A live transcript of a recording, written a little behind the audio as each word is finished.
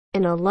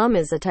An alum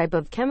is a type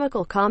of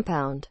chemical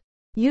compound,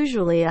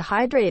 usually a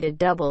hydrated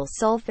double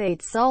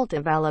sulfate salt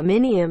of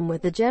aluminium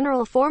with the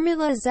general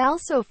formula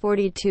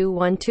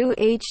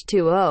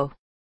Al-SO4212H2O,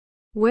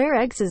 where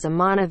X is a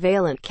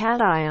monovalent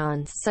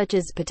cation such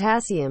as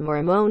potassium or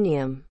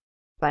ammonium.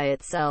 By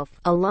itself,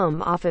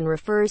 alum often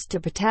refers to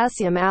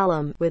potassium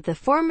alum, with the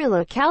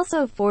formula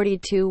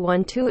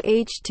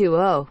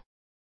Cal-SO4212H2O.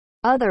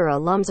 Other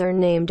alums are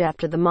named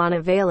after the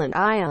monovalent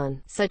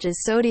ion, such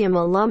as sodium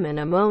alum and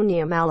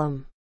ammonium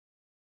alum.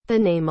 The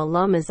name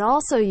alum is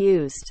also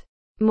used,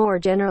 more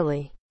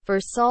generally, for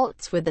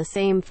salts with the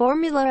same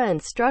formula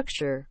and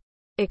structure,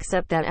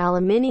 except that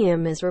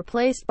aluminium is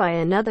replaced by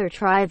another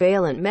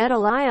trivalent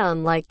metal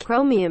ion like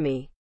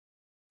chromium,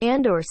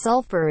 and/or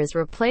sulfur is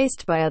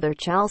replaced by other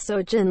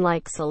chalcogen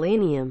like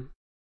selenium.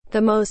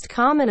 The most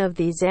common of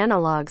these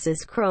analogues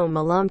is chrome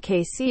alum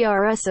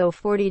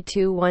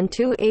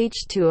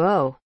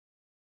KCrSO4212H2O.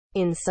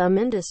 In some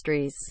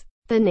industries,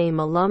 the name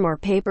alum or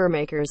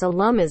papermaker's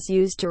alum is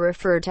used to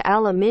refer to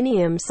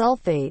aluminium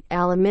sulfate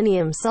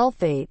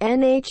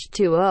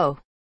NH2O.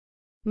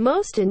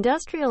 Most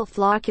industrial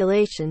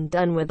flocculation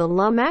done with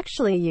alum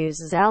actually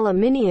uses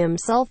aluminium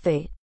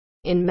sulfate.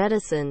 In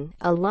medicine,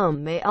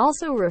 alum may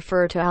also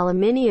refer to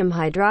aluminium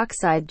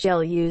hydroxide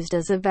gel used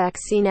as a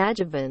vaccine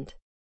adjuvant.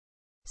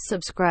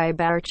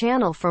 Subscribe our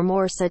channel for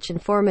more such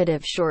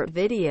informative short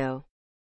video.